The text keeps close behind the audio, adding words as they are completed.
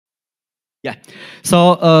Yeah.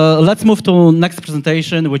 So let's move to next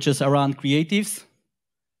presentation, which is around creatives.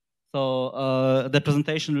 So the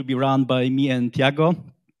presentation will be run by me and Thiago.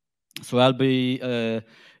 So I'll be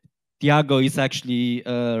Thiago is actually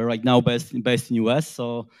right now based in US,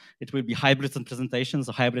 so it will be hybrid presentations,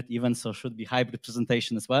 a hybrid event, so should be hybrid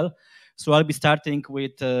presentation as well. So I'll be starting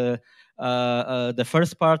with the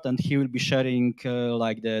first part, and he will be sharing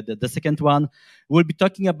like the second one. We'll be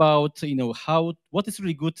talking about what is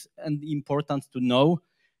really good and important to know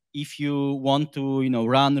if you want to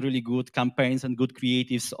run really good campaigns and good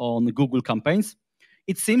creatives on Google campaigns.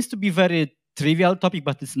 It seems to be very trivial topic,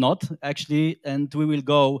 but it's not actually, and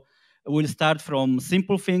we'll start from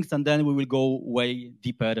simple things and then we will go way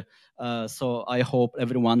deeper. So I hope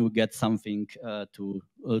everyone will get something to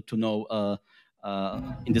know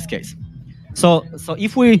in this case. So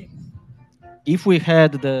if we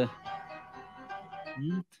had the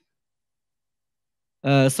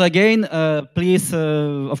so again, please,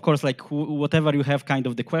 of course, like whatever you have, kind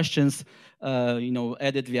of the questions,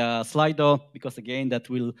 edit via Slido, because again, that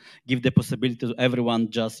will give the possibility to everyone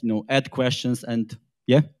just add questions and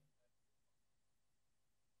yeah.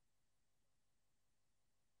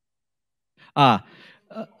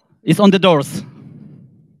 It's on the doors.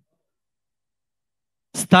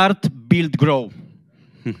 Start, build, grow.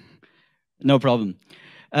 No problem.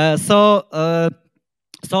 So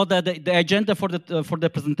the agenda for the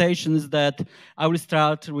presentation is that I will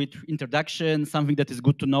start with introduction, something that is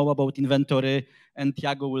good to know about inventory, and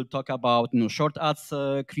Thiago will talk about short ads,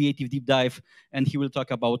 creative deep dive, and he will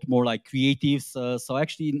talk about more like creatives. So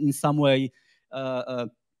actually, in some way.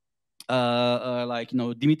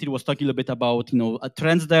 Dimitri was talking a little bit about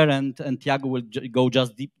trends there, and Thiago will go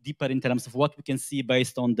just deeper in terms of what we can see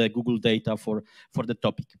based on the Google data for the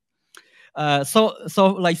topic. So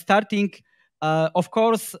like starting, of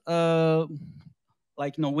course,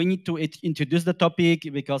 we need to introduce the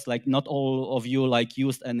topic because like not all of you like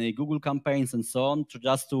used any Google campaigns and so on,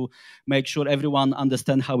 just to make sure everyone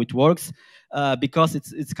understand how it works, because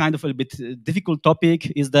it's kind of a bit difficult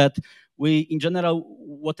topic. Is that we in general,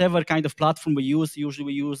 whatever kind of platform we use,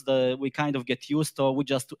 usually we kind of get used to we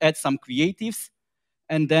just to add some creatives,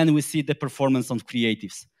 and then we see the performance of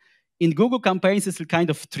creatives. In Google campaigns, it's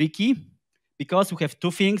kind of tricky because we have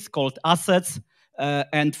two things called assets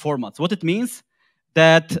and formats. What it means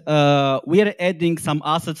that we are adding some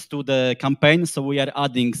assets to the campaign. So we are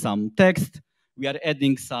adding some text, we are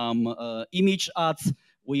adding some image ads,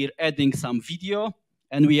 we are adding some video,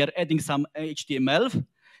 and we are adding some HTML.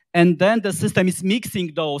 And then the system is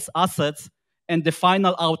mixing those assets, and the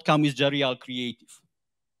final outcome is the real creative.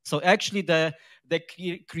 So actually, the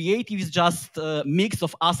creative is just a mix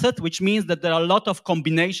of assets, which means that there are a lot of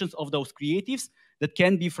combinations of those creatives that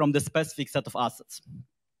can be from the specific set of assets.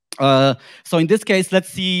 So in this case, let's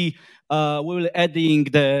see, we will adding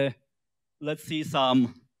let's see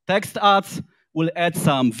some text ads, we'll add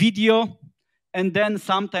some video, and then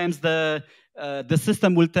sometimes the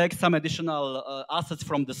system will take some additional assets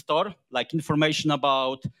from the store, like information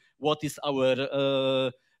about what is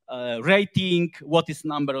our rating, what is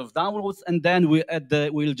number of downloads, and then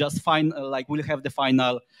we'll just find we'll have the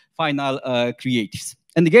final creatives.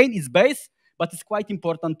 And again, it's base, but it's quite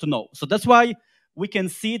important to know. So that's why we can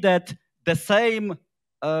see that the same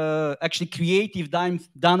actually creative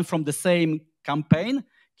done from the same campaign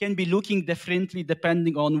can be looking differently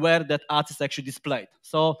depending on where that ad is actually displayed.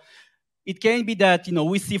 So it can be that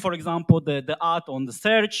we see, for example, the ad on the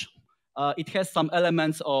search. It has some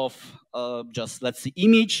elements of just, let's see,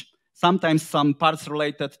 image, sometimes some parts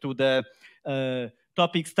related to the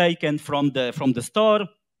topics taken from the store.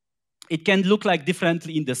 It can look like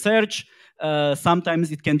differently in the search.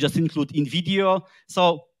 Sometimes it can just include in video.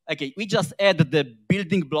 So okay, we just add the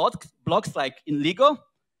building blocks like in Lego,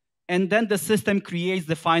 and then the system creates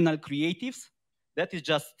the final creatives. That is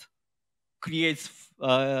just creates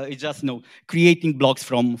it's just creating blocks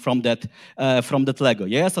from that Lego.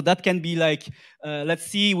 Yeah, so that can be like let's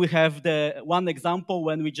see, we have the one example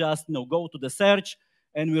when we just go to the search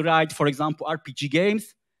and we write, for example, RPG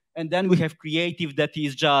games, and then we have creative that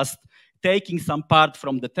is just taking some part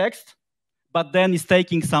from the text, but then it's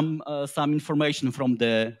taking some information from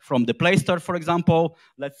the Play Store, for example.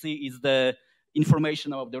 Let's see, is the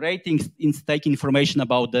information of the ratings, it's taking information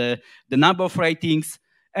about the number of ratings.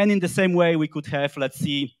 And in the same way, we could have, let's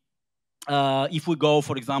see, if we go,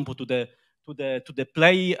 for example, to the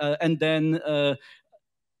play, and then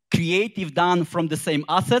creative done from the same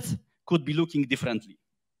assets could be looking differently.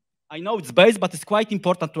 I know it's base, but it's quite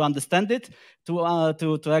important to understand it to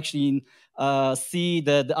actually see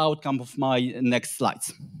the outcome of my next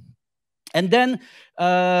slides. And then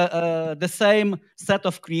the same set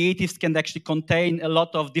of creatives can actually contain a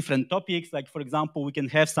lot of different topics. Like, for example, we can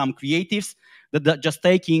have some creatives that are just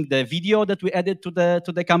taking the video that we added to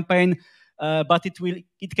the campaign, but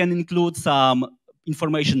it can include some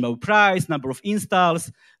information about price, number of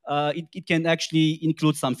installs. It can actually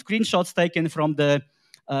include some screenshots taken from the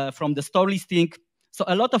store listing. So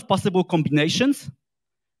a lot of possible combinations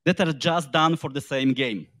that are just done for the same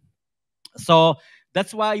game. So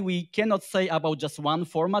that's why we cannot say about just one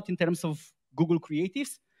format in terms of Google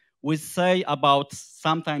Creatives. We say about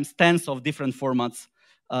sometimes tens of different formats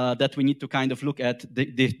that we need to kind of look at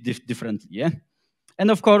differently. Yeah? And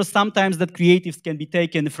of course, sometimes that creatives can be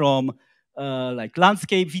taken from like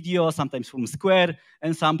landscape video, sometimes from Square,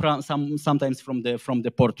 and sometimes from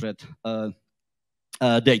the portrait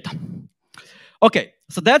data. Okay,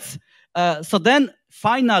 so that's so then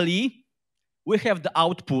finally we have the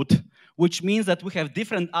output, which means that we have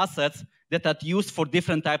different assets that are used for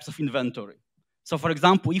different types of inventory. So for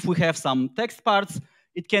example, if we have some text parts,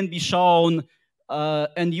 it can be shown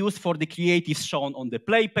and used for the creatives shown on the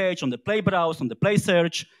play page, on the play browse, on the play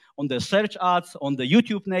search, on the search ads, on the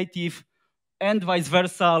YouTube native, and vice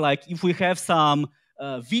versa. Like if we have some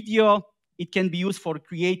video, it can be used for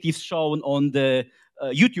creatives shown on the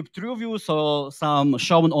YouTube true view, so some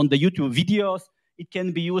shown on the YouTube videos. It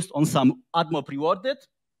can be used on some AdMob rewarded.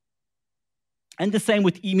 And the same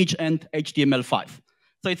with image and HTML5.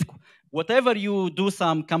 So it's whatever you do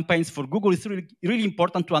some campaigns for Google, it's really, really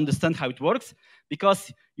important to understand how it works,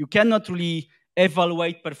 because you cannot really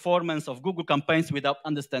evaluate performance of Google campaigns without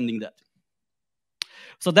understanding that.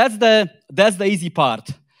 So that's the easy part.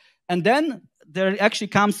 And then there actually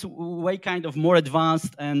comes way kind of more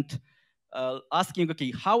advanced and asking,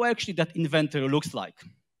 okay, how actually that inventory looks like.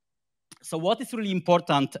 So what is really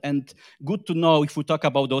important and good to know if we talk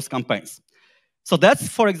about those campaigns? So that's,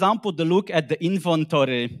 for example, the look at the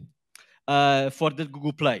inventory for the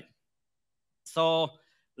Google Play. So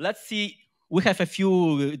let's see, we have a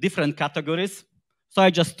few different categories. So I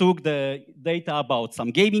just took the data about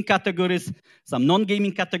some gaming categories, some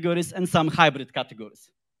non-gaming categories, and some hybrid categories.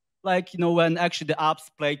 Like, you know, when actually the apps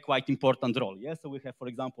play quite important role. Yeah? So we have, for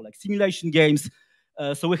example, like simulation games.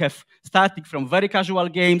 So we have starting from very casual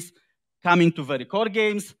games, coming to very core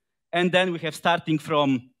games, and then we have starting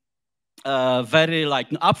from very like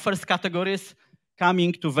up first categories,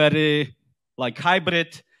 coming to very like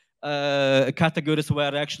hybrid categories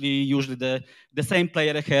where actually usually the same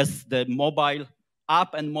player has the mobile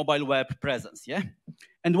app and mobile web presence. Yeah,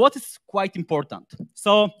 and what is quite important.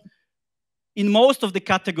 So in most of the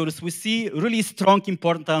categories, we see really strong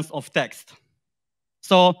importance of text.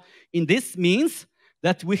 So in this means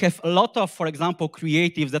that we have a lot of, for example,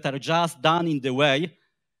 creatives that are just done in the way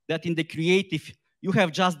that in the creative, you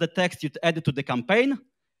have just the text you added to the campaign,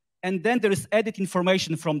 and then there is added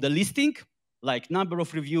information from the listing, like number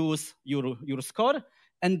of reviews, your score,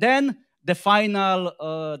 and then the final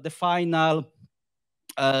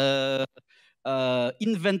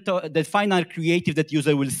inventory, the final creative that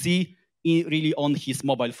user will see really on his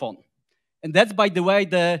mobile phone. And that's, by the way,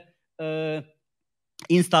 the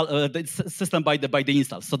the system by the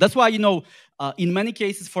install. So that's why, you know, in many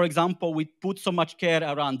cases, for example, we put so much care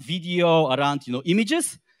around video, around, you know,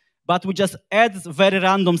 images, but we just add very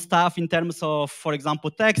random stuff in terms of, for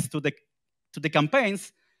example, text to the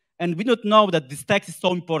campaigns, and we don't know that this text is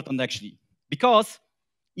so important actually, because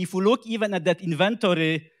if we look even at that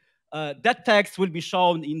inventory, that text will be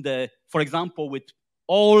shown in the, for example, with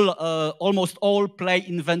all almost all play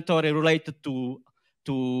inventory related to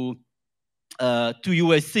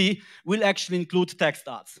USC will actually include text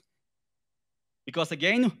ads. Because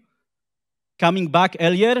again, coming back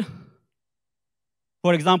earlier,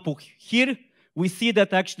 for example, here we see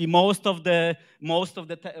that actually most of the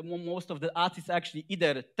ads is actually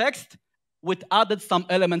either text with added some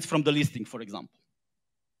elements from the listing, for example.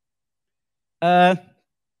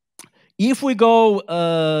 If we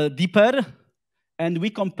go deeper and we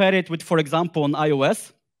compare it with, for example, on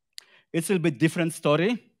iOS, it's a little bit different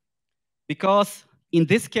story. Because in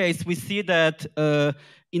this case, we see that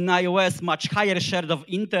in iOS, much higher share of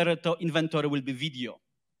inventory will be video.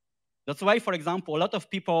 That's why, for example, a lot of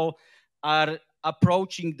people are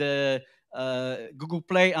approaching the Google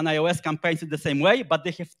Play and iOS campaigns in the same way, but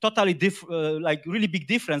they have totally like really big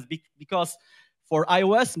difference, because for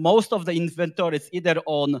iOS, most of the inventory is either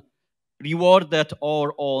on rewarded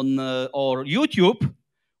or on or YouTube,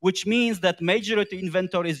 which means that majority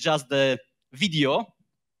inventory is just the video.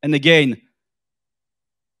 And again,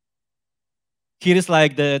 here is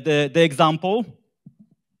like the example.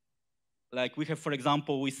 Like we have, for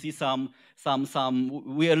example, we see some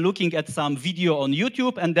we are looking at some video on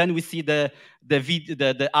YouTube, and then we see the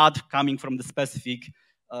ad coming from the specific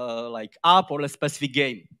like app or a specific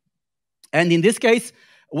game. And in this case,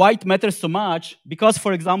 why it matters so much? Because,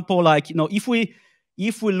 for example, like if we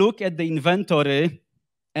look at the inventory,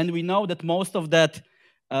 and we know that most of that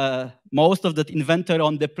inventory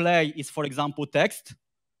on the play is, for example, text,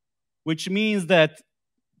 which means that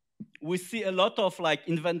we see a lot of like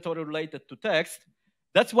inventory related to text.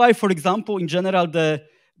 That's why, for example, in general, the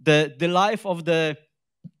life of the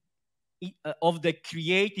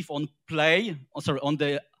creative on play, on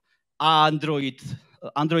the Android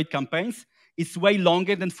campaigns is way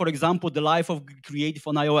longer than, for example, the life of creative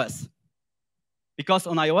on iOS. Because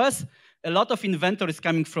on iOS, a lot of inventory is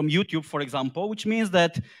coming from YouTube, for example, which means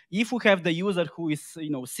that if we have the user who is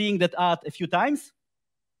seeing that ad a few times,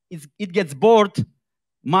 it gets bored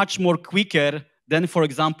much more quicker than, for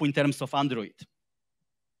example, in terms of Android.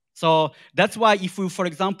 So that's why if we, for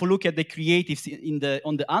example, look at the creatives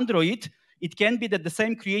on the Android, it can be that the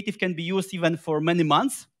same creative can be used even for many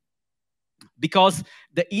months, because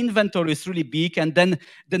the inventory is really big, and then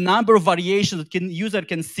the number of variations that user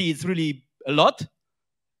can see is really a lot.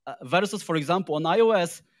 Versus, for example, on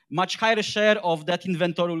iOS, much higher share of that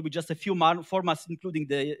inventory will be just a few formats, including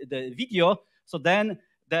the video. So then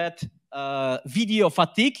that video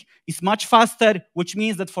fatigue is much faster, which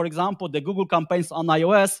means that, for example, the Google campaigns on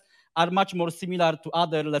iOS are much more similar to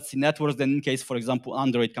other, let's say, networks than in case, for example,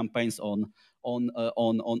 Android campaigns on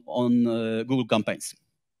Google campaigns.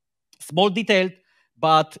 Small detail,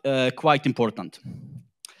 but quite important.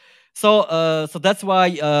 So that's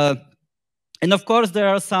why. And of course, there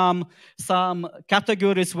are some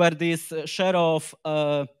categories where this share of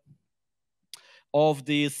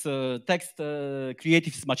this text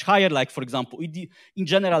creative is much higher. Like, for example, in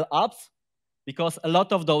general apps, because a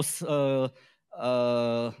lot of those ads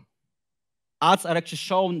are actually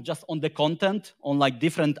shown just on the content, on like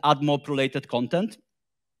different ad mob related content.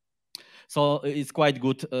 So it's quite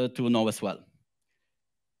good to know as well.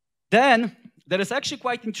 Then there is actually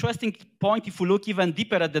quite interesting point if we look even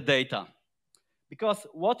deeper at the data. Because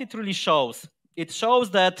what it really shows, it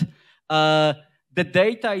shows that the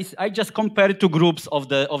data is, I just compared two groups of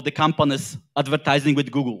the companies advertising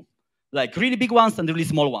with Google, like really big ones and really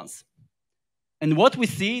small ones. And what we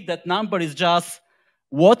see, that number is just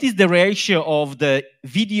what is the ratio of the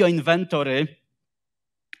video inventory,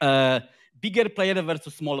 bigger player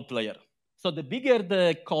versus smaller player. So the bigger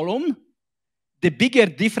the column, the bigger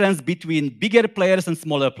difference between bigger players and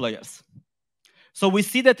smaller players. So we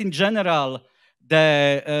see that in general,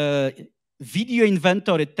 the video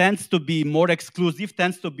inventory tends to be more exclusive,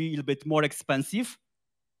 tends to be a little bit more expensive,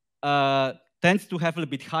 tends to have a little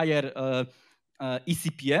bit higher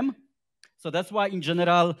eCPM. So that's why, in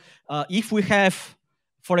general, if we have,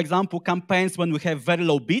 for example, campaigns when we have very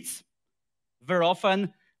low bids, very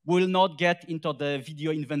often we will not get into the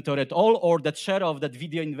video inventory at all, or that share of that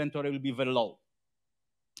video inventory will be very low.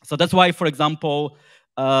 So that's why, for example,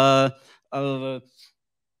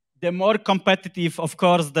 the more competitive, of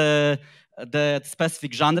course, the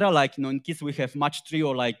specific genre, like in case we have match 3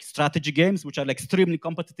 or like strategy games, which are extremely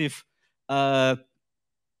competitive genres,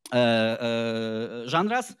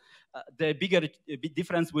 the bigger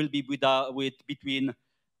difference will be between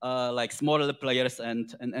like smaller players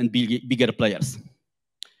and bigger players.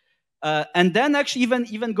 And then actually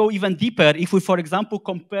even go even deeper, if we, for example,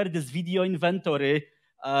 compare this video inventory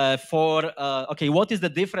okay, what is the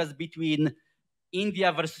difference between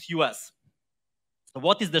India versus US? So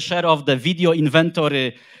what is the share of the video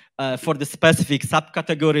inventory for the specific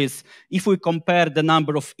subcategories? If we compare the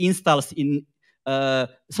number of installs in,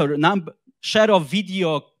 share of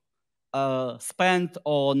video spent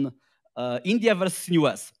on India versus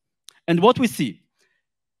US. And what we see,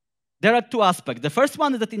 there are two aspects. The first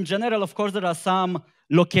one is that in general, of course, there are some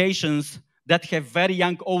locations that have very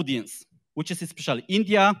young audience, which is especially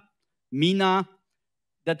India, MENA,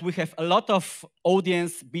 that we have a lot of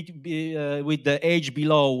audience with the age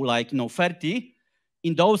below like 30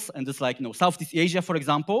 in those, and it's like Southeast Asia, for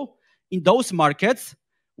example. In those markets,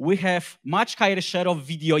 we have much higher share of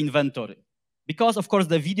video inventory because, of course,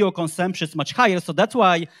 the video consumption is much higher. So that's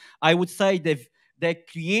why I would say the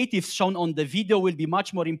creatives shown on the video will be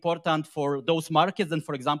much more important for those markets than,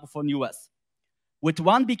 for example, for US. With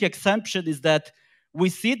one big exception is that we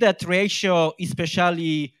see that ratio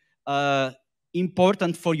especially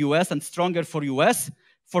important for US and stronger for US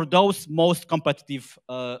for those most competitive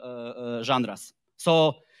genres.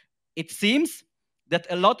 So it seems that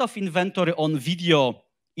a lot of inventory on video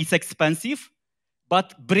is expensive,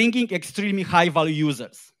 but bringing extremely high value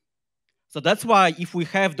users. So that's why if we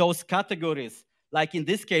have those categories Like in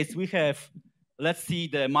this case, we have, let's see,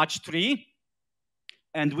 the match 3,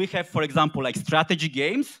 and we have, for example, like strategy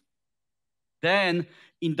games. Then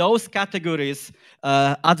in those categories,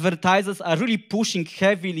 advertisers are really pushing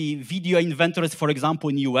heavily video inventories, for example,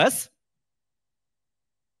 in US,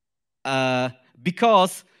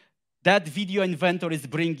 because that video inventory is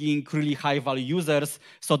bringing really high-value users.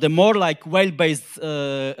 So the more like well-based,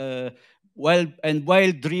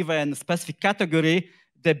 well-driven specific category,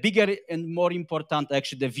 the bigger and more important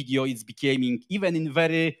actually the video is becoming, even in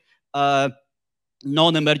very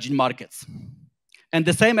non-emerging markets. And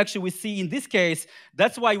the same actually we see in this case.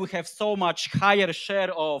 That's why we have so much higher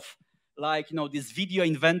share of like, this video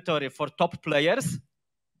inventory for top players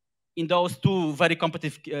in those two very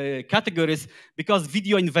competitive categories, because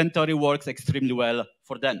video inventory works extremely well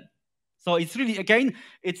for them. So it's really, again,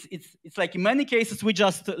 it's like in many cases we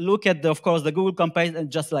just look at, of course, the Google campaign and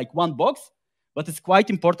just like one box, but it's quite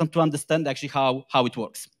important to understand actually how it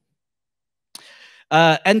works.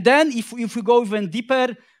 And then if we go even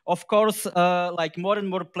deeper, of course, like more and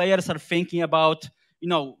more players are thinking about,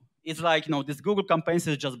 it's like, this Google campaigns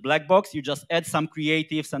is just black box. You just add some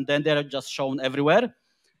creatives and then they're just shown everywhere.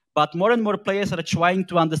 But more and more players are trying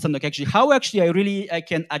to understand, like, actually, how actually I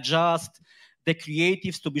can adjust the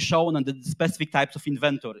creatives to be shown on the specific types of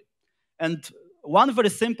inventory. And one very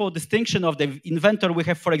simple distinction of the inventory we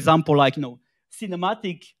have, for example, like,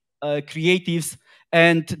 cinematic creatives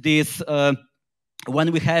and this,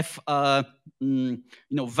 when we have,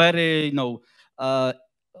 very,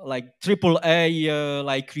 like AAA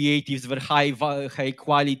like creatives, very high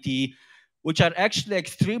quality, which are actually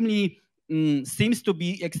extremely, seems to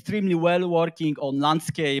be extremely well working on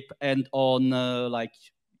landscape and on like,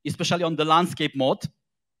 especially on the landscape mode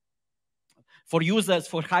for users,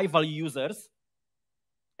 for high value users.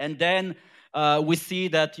 And then we see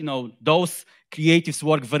that, those creatives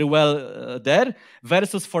work very well there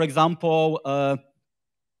versus, for example,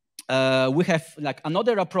 we have like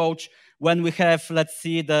another approach when we have, let's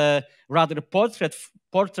see, the rather portrait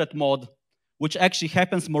mode, which actually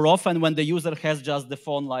happens more often when the user has just the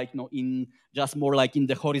phone like, in just more like in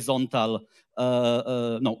the horizontal,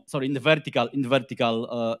 in the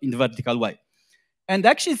vertical way. And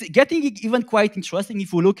actually it's getting even quite interesting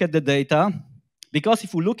if we look at the data, because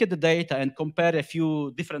if we look at the data and compare a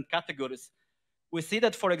few different categories, we see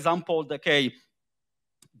that, for example,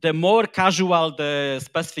 the more casual the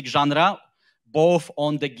specific genre, both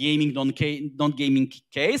on the gaming, non-gaming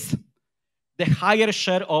case, the higher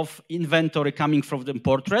share of inventory coming from the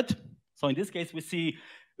portrait. So in this case, we see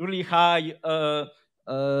really high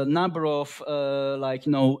number of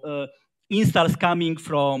installs coming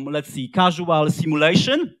from, let's see, casual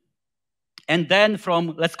simulation, and then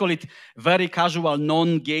from, let's call it, very casual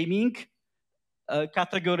non-gaming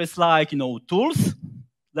categories like, tools,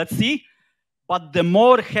 let's see. But the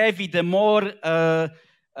more heavy, the more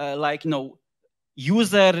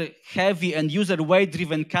user heavy and user weight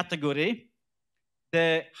driven category,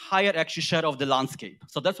 the higher actually share of the landscape.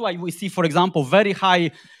 So that's why we see, for example, very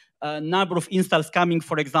high number of installs coming,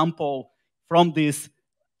 for example, from this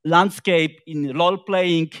landscape in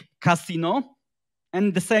role-playing casino.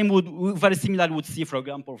 And the same very similar would see, for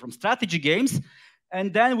example, from strategy games.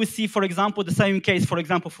 And then we see, for example, the same case, for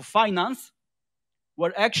example, for finance,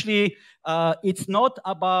 where actually it's not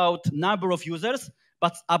about number of users,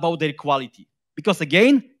 but about their quality. Because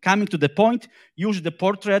again, coming to the point, usually the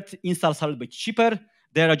portrait installs are a little bit cheaper.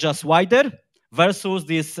 They are just wider versus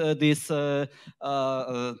this kind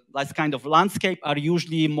of landscape are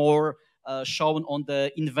usually more shown on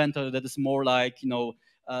the inventory that is more like,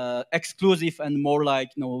 exclusive and more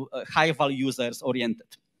like, high value users oriented.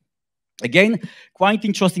 Again, quite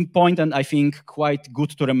interesting point, and I think quite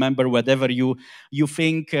good to remember whenever you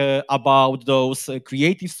think about those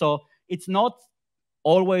creatives. So it's not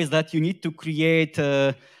always that you need to create,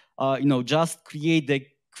 just create the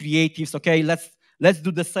creatives. Okay, let's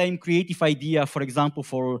do the same creative idea, for example,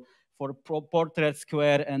 for portrait,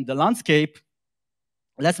 square, and the landscape.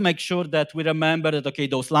 Let's make sure that we remember that, okay,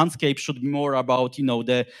 those landscapes should be more about,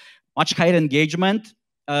 the much higher engagement.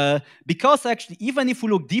 Because actually, even if we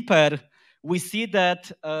look deeper, we see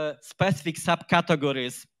that specific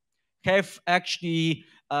subcategories have actually,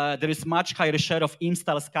 there is much higher share of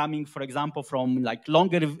installs coming, for example, from like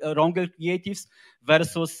longer creatives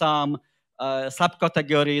versus some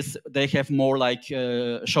subcategories, they have more like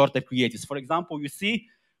shorter creatives. For example, you see,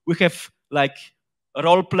 we have like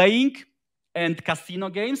role-playing and casino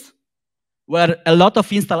games, where a lot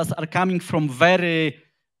of installs are coming from very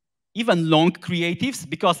even long creatives,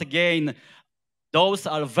 because again, those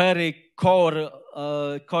are very core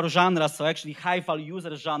genres, so actually high value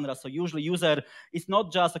user genres. So usually user is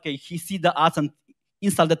not just, okay, he see the ads and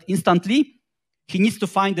install that instantly. He needs to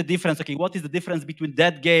find the difference. Okay, what is the difference between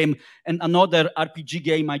that game and another RPG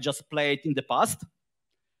game I just played in the past?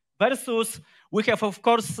 Versus, we have, of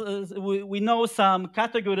course, we know some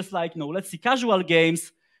categories like, let's see, casual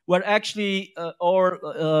games, where actually,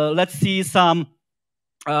 let's see some,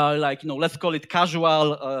 let's call it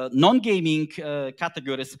casual, non-gaming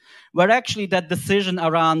categories, where actually that decision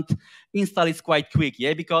around install is quite quick,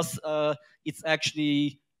 yeah, because it's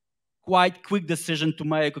actually quite quick decision to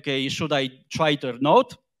make, okay, should I try it or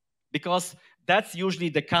not? Because that's usually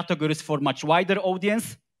the categories for much wider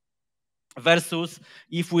audience. Versus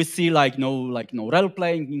if we see role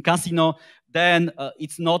playing in casino, then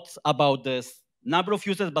it's not about the number of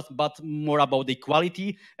users, but more about the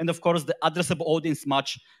quality. And of course, the addressable audience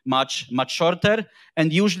much shorter.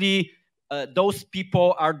 And usually, those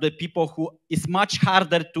people are the people who is much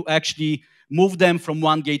harder to actually move them from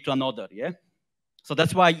one game to another. Yeah. So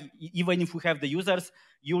that's why even if we have the users,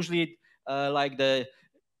 usually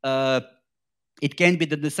it can be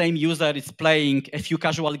that the same user is playing a few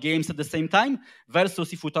casual games at the same time,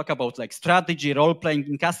 versus if we talk about like strategy, role playing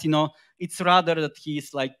in casino, it's rather that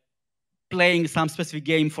he's like playing some specific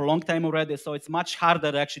game for a long time already. So it's much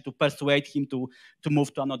harder actually to persuade him to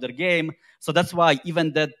move to another game. So that's why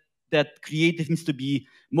even that creative needs to be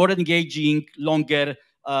more engaging, longer,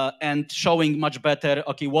 and showing much better,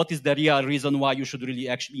 okay, what is the real reason why you should really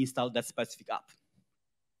actually install that specific app.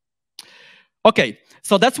 Okay,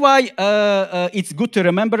 so that's why it's good to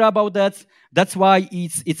remember about that. That's why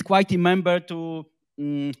it's quite important to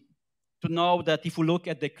know that if we look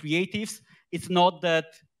at the creatives, it's not that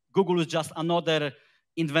Google is just another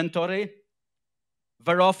inventory.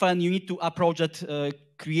 Very often you need to approach that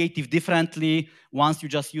creative differently once you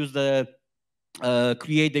just use the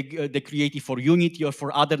creative for Unity or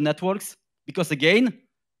for other networks. Because again,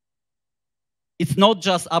 it's not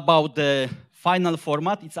just about the final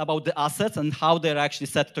format, it's about the assets and how they're actually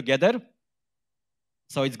set together.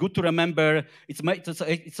 So it's good to remember.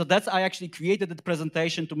 So that's, I actually created the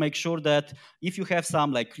presentation to make sure that if you have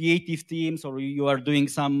some like creative teams, or you are doing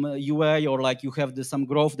some UA, or like you have some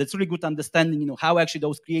growth, that's really good understanding, how actually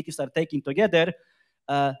those creatives are taken together,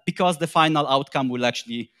 because the final outcome will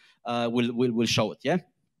actually will show it. Yeah.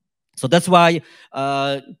 So that's why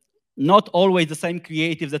not always the same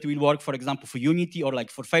creatives that will work, for example, for Unity or like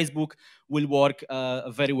for Facebook will work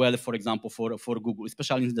very well, for example, for Google,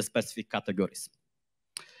 especially in the specific categories.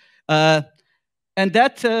 And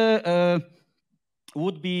that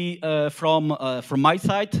would be from my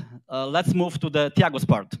side. Let's move to the Thiago's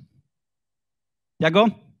part.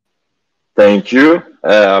 Thiago? Thank you.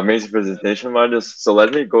 Amazing presentation, Mariusz. So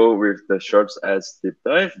let me go with the Shorts Ads Deep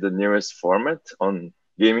Dive, the newest format on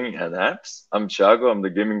gaming and apps. I'm Thiago. I'm the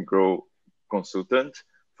Gaming Grow consultant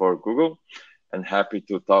for Google, and happy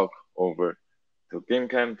to talk over to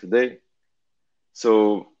GameCamp today.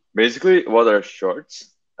 So basically, what are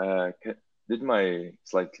shorts? Did my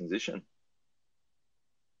slide transition?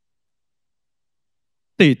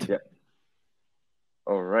 Did. Yeah.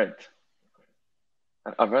 All right.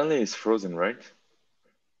 Apparently, it's frozen, right?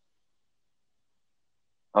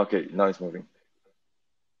 Okay, now it's moving.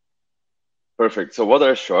 Perfect. So what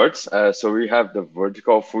are shorts? So we have the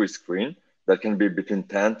vertical full screen that can be between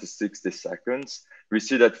 10 to 60 seconds. We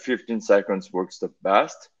see that 15 seconds works the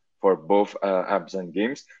best for both apps and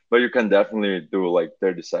games, but you can definitely do like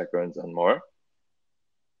 30 seconds and more.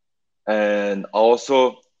 And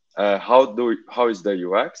also, how is the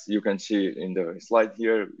UX? You can see in the slide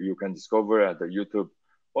here. You can discover at the YouTube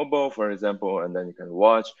mobile, for example, and then you can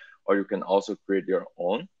watch, or you can also create your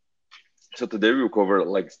own. So today we'll cover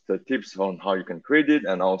like the tips on how you can create it,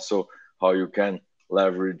 and also how you can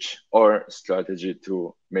leverage our strategy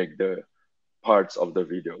to make the parts of the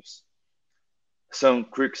videos. Some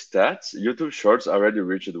quick stats: YouTube Shorts already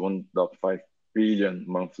reached 1.5 billion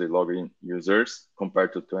monthly login users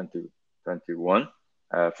compared to 2021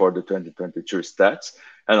 for the 2022 stats,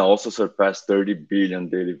 and also surpassed 30 billion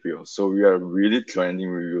daily views. So we are really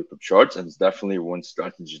trending with YouTube Shorts, and it's definitely one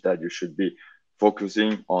strategy that you should be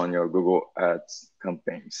focusing on your Google Ads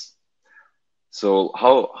campaigns. So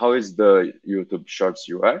how is the YouTube Shorts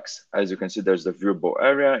UX? As you can see, there's the viewable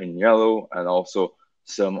area in yellow, and also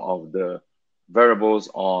some of the variables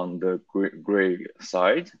on the gray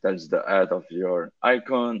side. That's the ad of your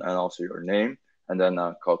icon and also your name, and then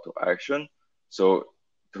a call to action. So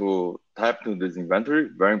to tap to this inventory,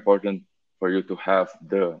 very important for you to have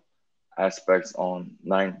the aspects on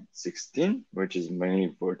 916, which is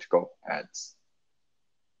mainly vertical ads.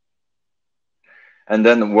 And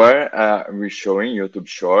then where we're showing YouTube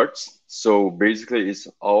Shorts. So basically, it's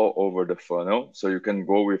all over the funnel. So you can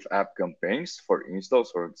go with app campaigns for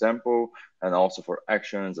installs, for example, and also for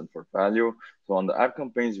actions and for value. So on the app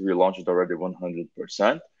campaigns, we launched already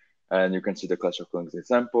 100%. And you can see the Clash of Clans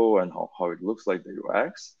example and how it looks like the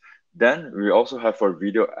UX. Then we also have for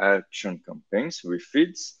video action campaigns with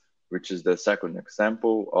feeds, which is the second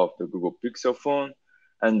example of the Google Pixel phone.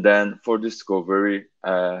 And then for discovery,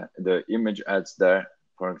 the image ads there,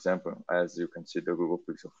 for example, as you can see, the Google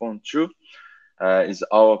Pixel Phone 2 is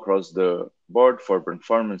all across the board for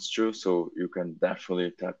performance too. So you can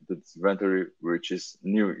definitely tap this inventory, which is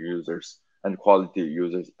new users and quality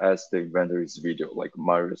users as the inventory is video, like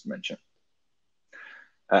Mariusz mentioned.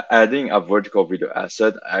 Adding a vertical video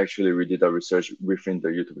asset, actually, we did a research within the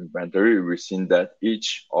YouTube inventory. We've seen that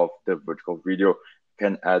each of the vertical video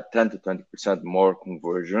can add 10 to 20% more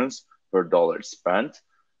conversions per dollar spent.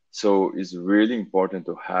 So it's really important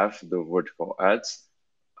to have the vertical ads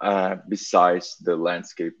besides the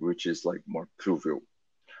landscape, which is like more trivial.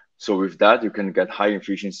 So with that, you can get high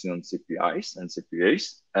efficiency on CPIs and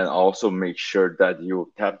CPAs, and also make sure that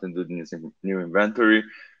you tap into this new inventory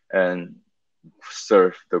and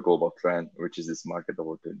serve the global trend, which is this market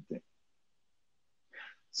opportunity.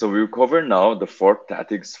 So we'll cover now the 4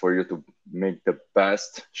 tactics for you to make the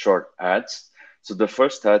best short ads. So the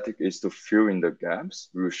first tactic is to fill in the gaps.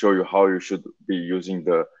 We will show you how you should be using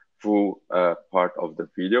the full part of the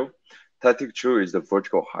video. Tactic 2 is the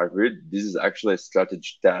vertical hybrid. This is actually a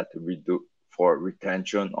strategy that we do for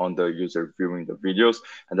retention on the user viewing the videos,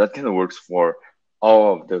 and that kind of works for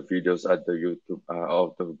all of the videos at the YouTube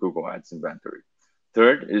of the Google Ads inventory.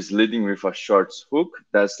 Third is leading with a shorts hook.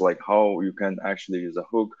 That's like how you can actually use a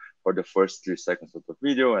hook for the first 3 seconds of the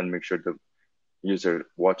video and make sure the user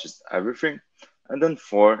watches everything. And then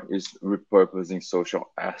 4 is repurposing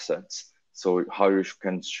social assets. So how you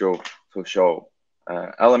can show social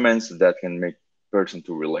elements that can make person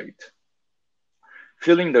to relate.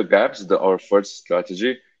 Filling the gaps, our first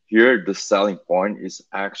strategy. Here, the selling point is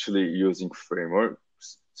actually using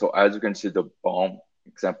frameworks. So as you can see, the bomb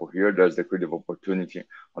example here, there's the creative opportunity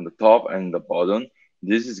on the top and the bottom.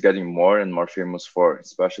 This is getting more and more famous for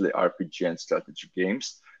especially RPG and strategy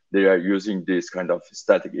games. They are using this kind of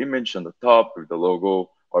static image on the top with the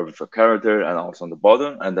logo or with a character, and also on the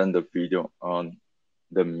bottom, and then the video on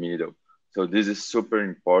the middle. So this is super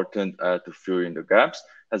important to fill in the gaps,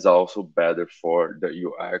 as also better for the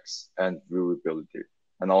UX and viewability,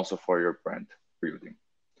 and also for your brand building.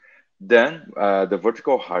 Then the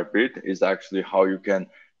vertical hybrid is actually how you can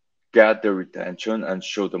get the retention and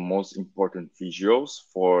show the most important visuals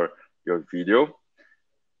for your video.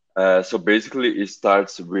 So basically, it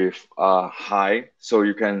starts with a high. So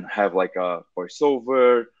you can have like a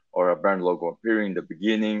voiceover or a brand logo appearing in the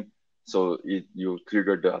beginning. So you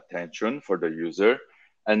trigger the attention for the user.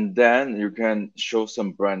 And then you can show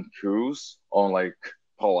some brand cues on like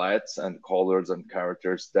palettes and colors and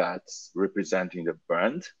characters that's representing the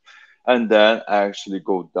brand. And then actually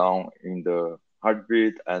go down in the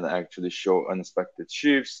heartbeat and actually show unexpected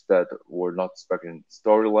shifts that were not expected in the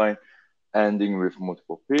storyline, ending with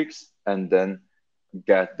multiple peaks, and then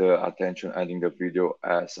get the attention ending the video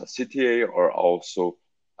as a CTA, or also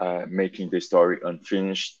making the story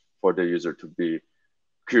unfinished for the user to be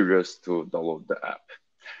curious to download the app.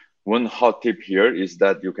 One hot tip here is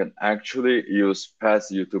that you can actually use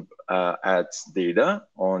past YouTube ads data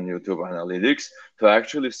on YouTube Analytics to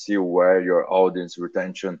actually see where your audience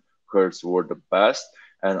retention curves were the best,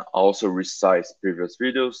 and also resize previous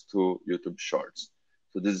videos to YouTube Shorts.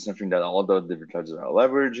 So this is something that all the advertisers are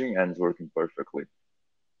leveraging, and it's working perfectly.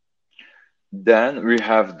 Then we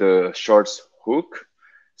have the Shorts hook.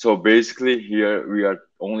 So basically here we are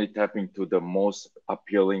only tapping to the most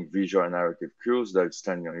appealing visual and narrative cues that is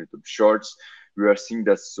trending on YouTube Shorts. We are seeing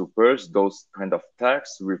that supers, those kind of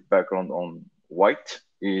text with background on white,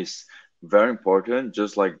 is very important,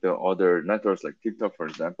 just like the other networks like TikTok, for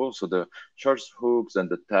example. So the Shorts hooks and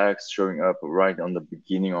the text showing up right on the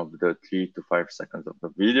beginning of the 3 to 5 seconds of the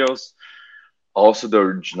videos. Also the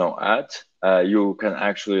original ad, you can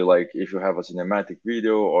actually, like, if you have a cinematic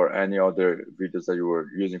video or any other videos that you were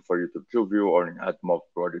using for YouTube TrueView or in AdMob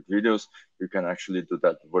recorded videos, you can actually do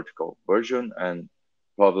that vertical version and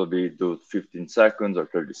probably do 15 seconds or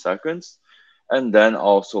 30 seconds. And then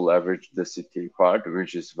also leverage the CTA part,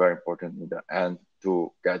 which is very important in the end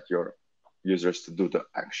to get your users to do the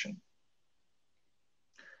action.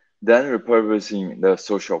 Then repurposing the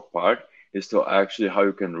social part is to actually how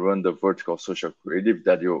you can run the vertical social creative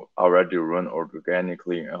that you already run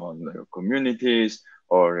organically on your communities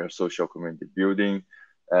or your social community building.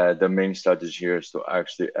 The main strategy here is to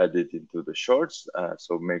actually add it into the shorts,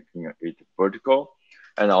 so making it vertical,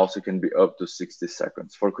 and also can be up to 60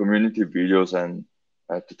 seconds. For community videos and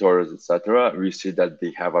tutorials, etc., we see that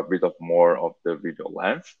they have a bit of more of the video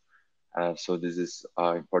length. So this is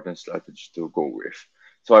an important strategy to go with.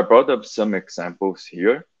 So I brought up some examples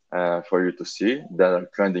here for you to see that are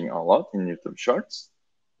trending a lot in YouTube Shorts.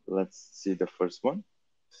 Let's see the first one.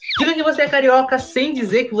 Diga que você é carioca sem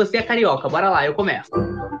dizer que você é carioca. Bora lá, eu começo.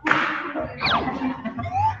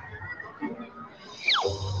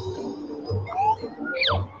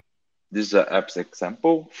 This is an apps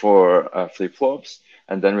example for flip-flops.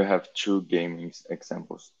 And then we have two gaming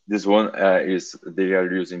examples. This one is they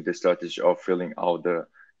are using the strategy of filling out the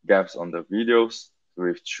gaps on the videos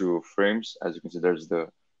with 2 frames. As you can see, there's the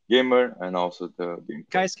gamer and also the game.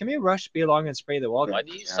 Guys, can we rush be along and spray the wall? Why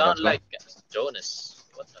do you sound like Jonas?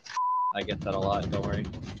 What the? I get that a lot, don't worry.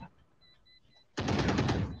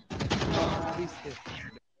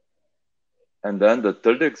 And then the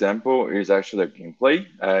third example is actually a gameplay.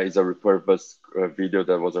 It's a repurposed video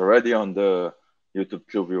that was already on the YouTube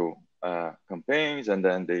preview campaigns, and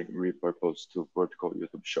then they repurposed to vertical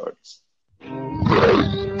YouTube Shorts.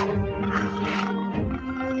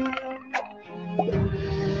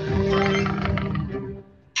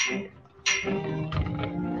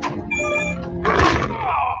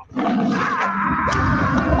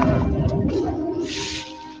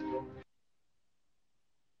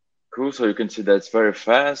 Cool, so you can see that it's very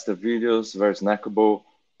fast, the videos very snackable.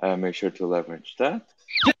 Make sure to leverage that.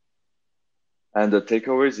 And the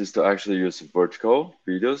takeaways is to actually use vertical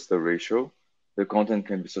videos, the ratio. The content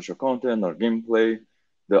can be social content or gameplay.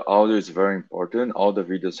 The audio is very important. All the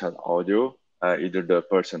videos had audio, either the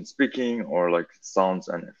person speaking or like sounds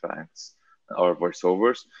and effects or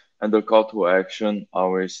voiceovers. And the call to action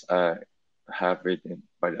always have it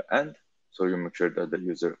by the end. So you make sure that the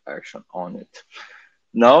user action on it.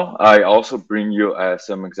 Now, I also bring you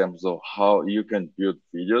some examples of how you can build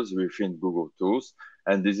videos within Google Tools.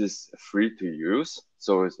 And this is free to use,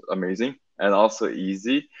 so it's amazing and also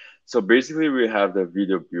easy. So basically, we have the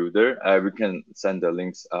video builder. We can send the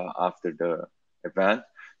links after the event.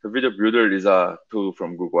 The video builder is a tool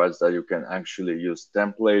from Google Ads that you can actually use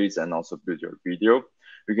templates and also build your video.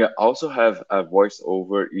 We can also have a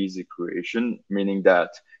voiceover easy creation, meaning that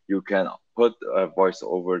you can put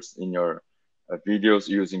voiceovers in your videos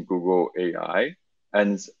using Google AI.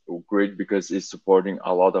 And it's great because it's supporting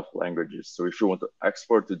a lot of languages. So if you want to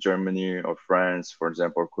export to Germany or France, for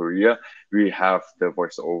example, or Korea, we have the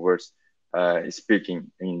voiceovers speaking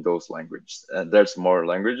in those languages. And there's more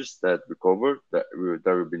languages that we cover that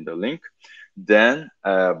will be in the link. Then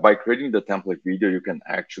by creating the template video, you can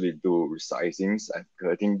actually do resizings and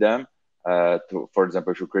cutting them. For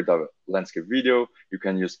example, if you create a landscape video, you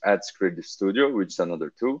can use Ads Creative Studio, which is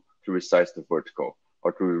another tool, to resize the vertical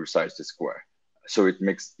or to resize the square. So it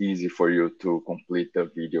makes it easy for you to complete the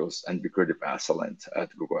videos and be creative excellent at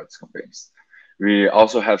Google Ads campaigns. We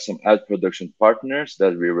also have some ad production partners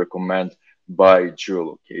that we recommend by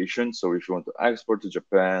geolocation. So if you want to export to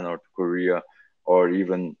Japan or to Korea or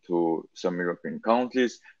even to some European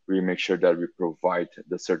countries, we make sure that we provide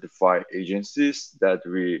the certified agencies that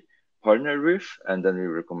we partner with, and then we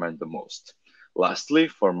recommend the most. Lastly,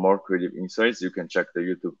 for more creative insights, you can check the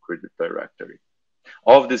YouTube Creative Directory.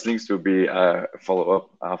 All of these links will be follow up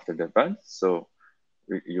after the event, so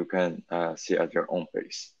you can see at your own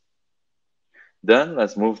pace. Then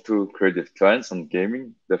let's move to creative trends on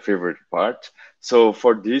gaming, the favorite part. So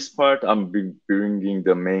for this part, I'm bringing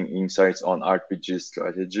the main insights on RPG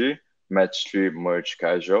strategy, match 3, merge,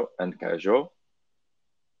 casual, and casual.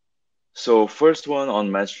 So first one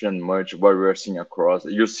on match 3 and merge, what we're seeing across,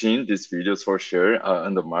 you've seen these videos for sure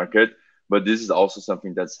on the market, but this is also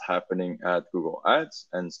something that's happening at Google Ads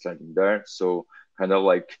and starting there. So kind of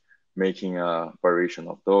like making a variation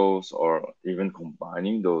of those or even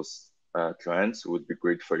combining those trends would be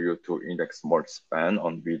great for you to index more span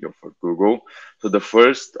on video for Google. So the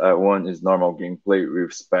first one is normal gameplay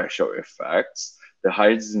with special effects. The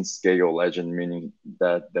highest in scale legend, meaning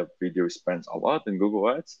that the video spends a lot in Google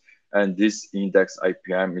Ads. And this index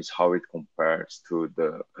IPM is how it compares to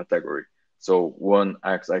the category. So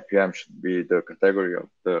 1x IPM should be the category of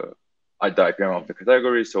the IPM of the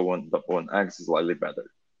category. So 1x is slightly better.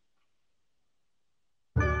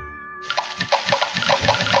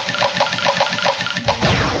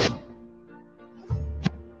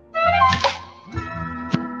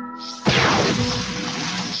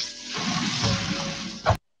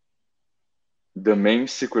 The main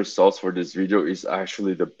secret sauce for this video is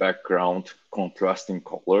actually the background contrasting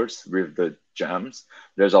colors with the gems.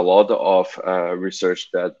 There's a lot of research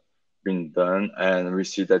that been done, and we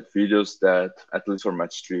see that videos that, at least for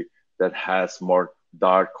match 3, that has more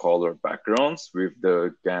dark color backgrounds with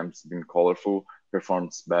the games being colorful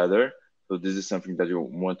performs better. So this is something that you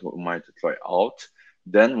might try out.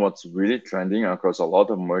 Then what's really trending across a lot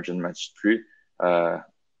of merge and match 3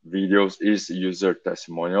 videos is user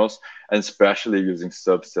testimonials, and especially using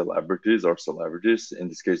sub-celebrities or celebrities. In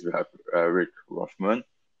this case, we have Rick Rothman.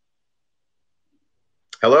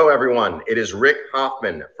 Hello, everyone. It is Rick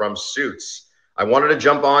Hoffman from Suits. I wanted to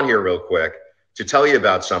jump on here real quick to tell you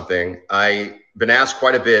about something. I've been asked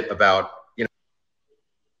quite a bit about,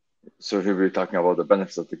 So here we're talking about the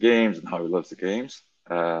benefits of the games and how he loves the games.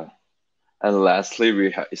 And lastly,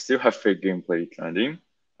 we still have fake gameplay trending.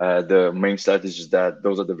 The main strategy is that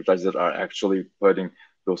those advertisers are actually putting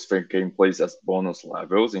those fake gameplays as bonus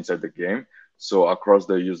levels inside the game. So across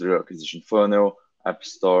the user acquisition funnel, App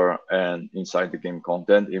Store, and inside the game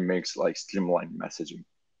content, it makes like streamlined messaging.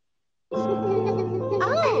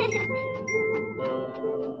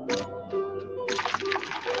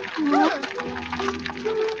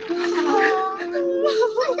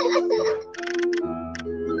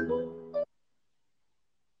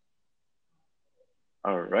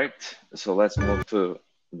 All right, so let's move to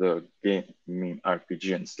the gaming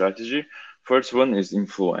RPG and strategy. First one is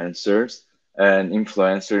influencers. And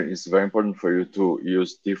influencer is very important for you to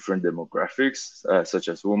use different demographics, such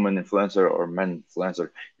as woman influencer or man influencer,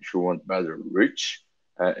 if you want better reach.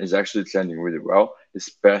 Is actually trending really well,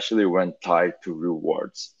 especially when tied to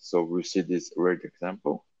rewards. So we see this great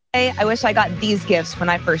example. I wish I got these gifts when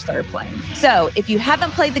I first started playing. So if you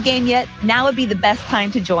haven't played the game yet, now would be the best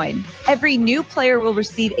time to join. Every new player will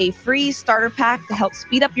receive a free starter pack to help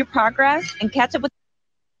speed up your progress and catch up with.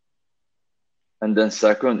 And then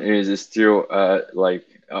second is still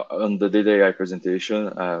on the data AI presentation,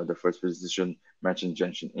 the first presentation mentioned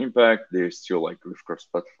Genshin Impact. They're still like with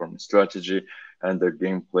cross-platform strategy, and the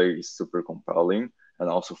gameplay is super compelling, and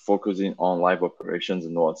also focusing on live operations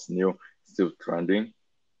and what's new, still trending.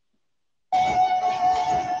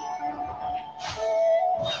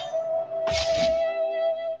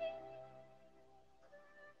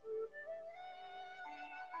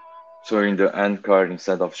 So in the end card,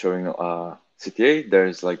 instead of showing CTA,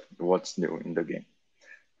 there's like what's new in the game.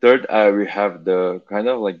 Third, we have the kind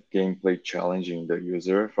of like gameplay challenging the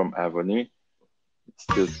user from Ebony. It's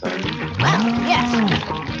still trending. Yes.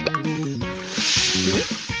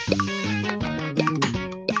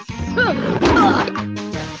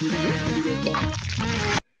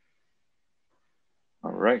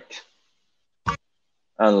 All right.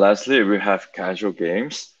 And lastly, we have casual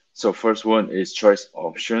games. So first one is choice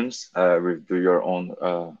options with do your own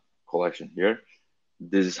collection here.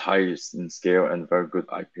 This is highest in scale and very good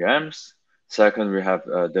IPMs. Second, we have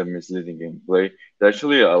the misleading gameplay. It's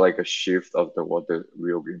actually like a shift of what the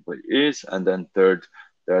real gameplay is. And then third,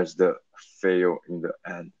 there's the fail in the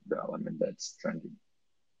end, the element that's trending.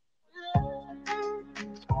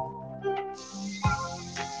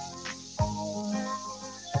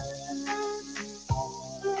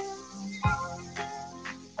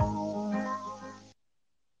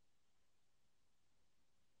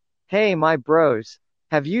 Hey, my bros.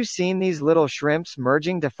 Have you seen these little shrimps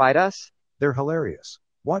merging to fight us? They're hilarious.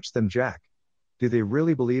 Watch them, Jack. Do they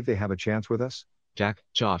really believe they have a chance with us? Jack,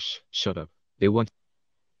 Josh, shut up. They want.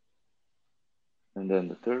 And then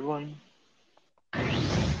the third one. I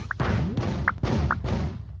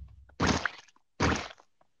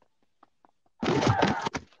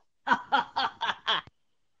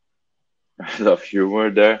love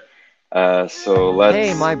humor there. So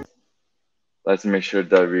let's make sure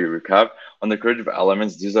that we recap. On the creative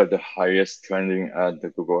elements, these are the highest trending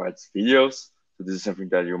the Google Ads videos. So this is something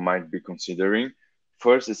that you might be considering.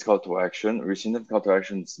 First is call to action. We've seen that call to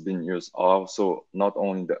action has been used also not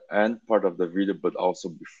only in the end part of the video, but also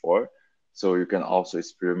before. So you can also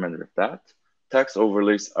experiment with that. Text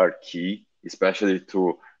overlays are key, especially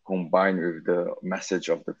to combine with the message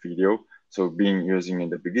of the video. So being using in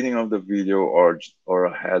the beginning of the video or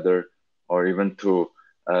a header, or even to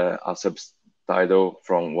a subtitle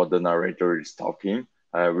from what the narrator is talking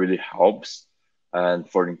really helps, and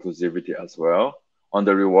for inclusivity as well. On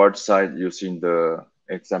the reward side, using the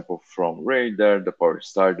example from Ray there, the Power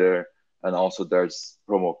Star there, and also there's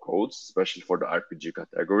promo codes, especially for the RPG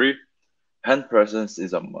category. Hand presence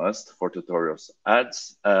is a must for tutorials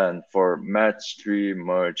ads, and for match 3,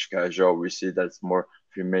 merge, casual, we see that's more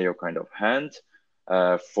female kind of hand.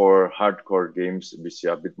 For hardcore games, we see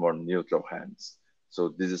a bit more neutral hands. So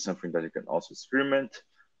this is something that you can also experiment.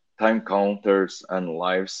 Time counters and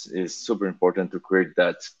lives is super important to create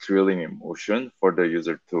that thrilling emotion for the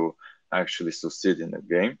user to actually succeed in the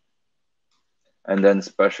game. And then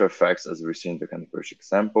special effects, as we see in the Candy Crush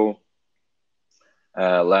example.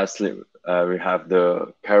 Lastly, we have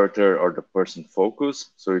the character or the person focus.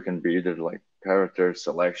 So you can be either like character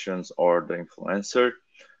selections or the influencer.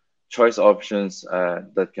 Choice options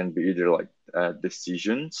that can be either like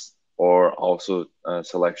decisions or also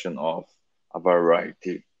selection of a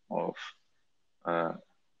variety of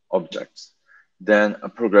objects. Then a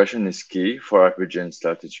progression is key for RPG and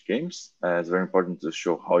strategy games. It's very important to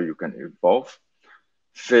show how you can evolve.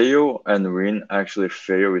 Fail and win, actually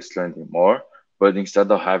fail is slightly more, but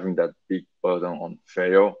instead of having that big button on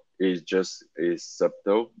fail, it just is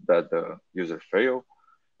subtle that the user fail.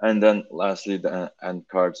 And then lastly, the end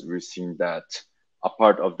cards, we've seen that a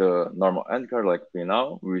part of the normal end card, like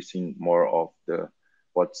now, we've seen more of the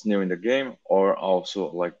what's new in the game, or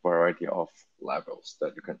also like variety of levels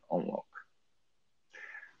that you can unlock.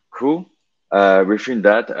 Cool. Within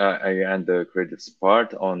that, I end the creative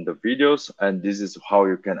part on the videos, and this is how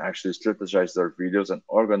you can actually strategize your videos and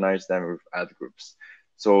organize them with ad groups.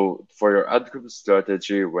 So for your ad group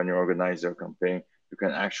strategy, when you organize your campaign, you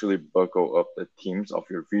can actually buckle up the themes of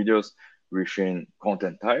your videos within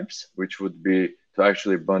content types, which would be to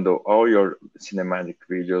actually bundle all your cinematic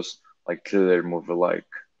videos, like thriller movie, like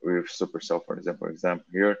with Supercell, for example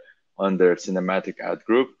here, under cinematic ad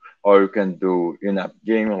group, or you can do in-app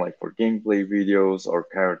game, like for gameplay videos or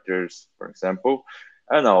characters, for example.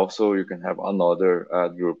 And also you can have another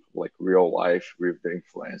ad group like real life with the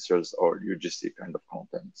influencers or UGC kind of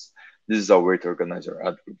contents. This is a way to organize your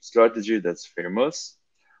ad group strategy that's famous.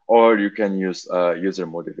 Or you can use user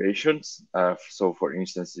motivations. So for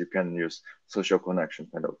instance, you can use social connection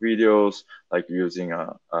kind of videos, like using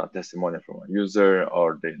a testimonial from a user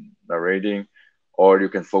or the narrating. Or you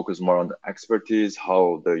can focus more on the expertise,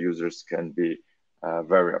 how the users can be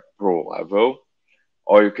very pro level.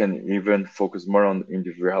 Or you can even focus more on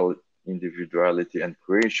individuality and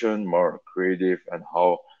creation, more creative, and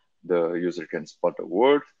how the user can spot the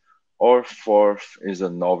word. Or fourth is a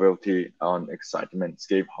novelty and excitement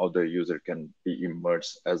escape, how the user can be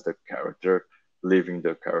immersed as the character, living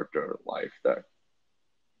the character life there.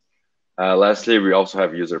 Lastly, we also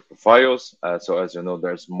have user profiles. So as you know,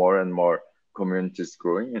 there's more and more communities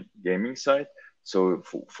growing in gaming side. So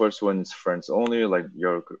first one is friends only, like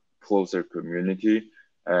your closer community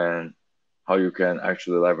and how you can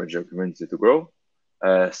actually leverage your community to grow.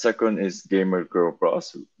 Second is gamer girl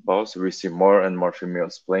boss. We see more and more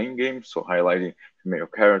females playing games, so highlighting female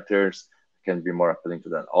characters can be more appealing to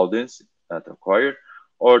that audience to acquire.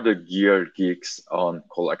 Or the gear geeks on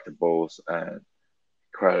collectibles and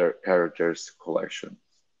characters collection.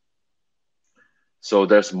 So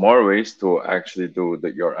there's more ways to actually do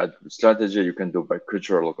your ad strategy. You can do by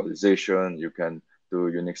cultural localization. You can do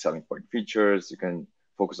unique selling point features. You can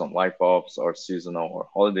focus on live ops or seasonal or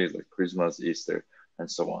holidays like Christmas, Easter, and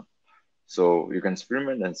so on. So you can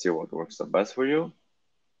experiment and see what works the best for you.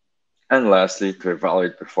 And lastly, to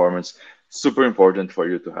evaluate performance, super important for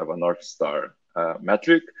you to have a North Star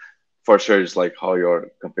metric. For sure, it's like how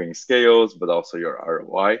your campaign scales, but also your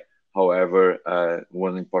ROI. However,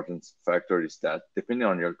 one important factor is that depending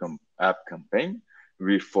on your app campaign,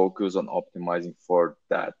 we focus on optimizing for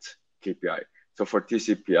that KPI. So for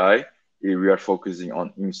TCPI, we are focusing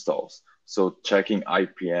on installs. So checking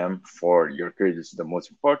IPM for your creative is the most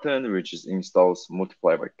important, which is installs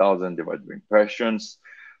multiplied by 1,000 divided by impressions.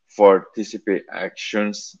 For TCP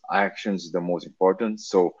actions is the most important.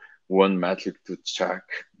 So one metric to check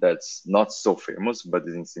that's not so famous, but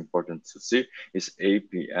it's important to see is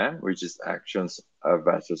APM, which is actions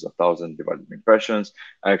versus 1,000 divided by impressions,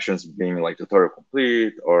 actions being like tutorial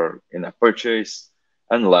complete or in a purchase.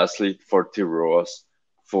 And lastly, for TROAS,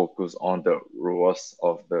 focus on the ROAS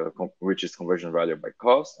of which is conversion value by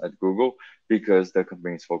cost at Google, because the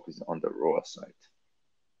company is focused on the ROAS side.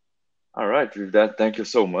 All right, with that, thank you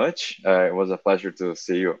so much. It was a pleasure to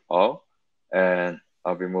see you all, and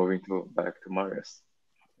I'll be moving back to Mariusz.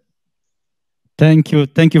 Thank you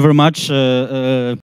very much.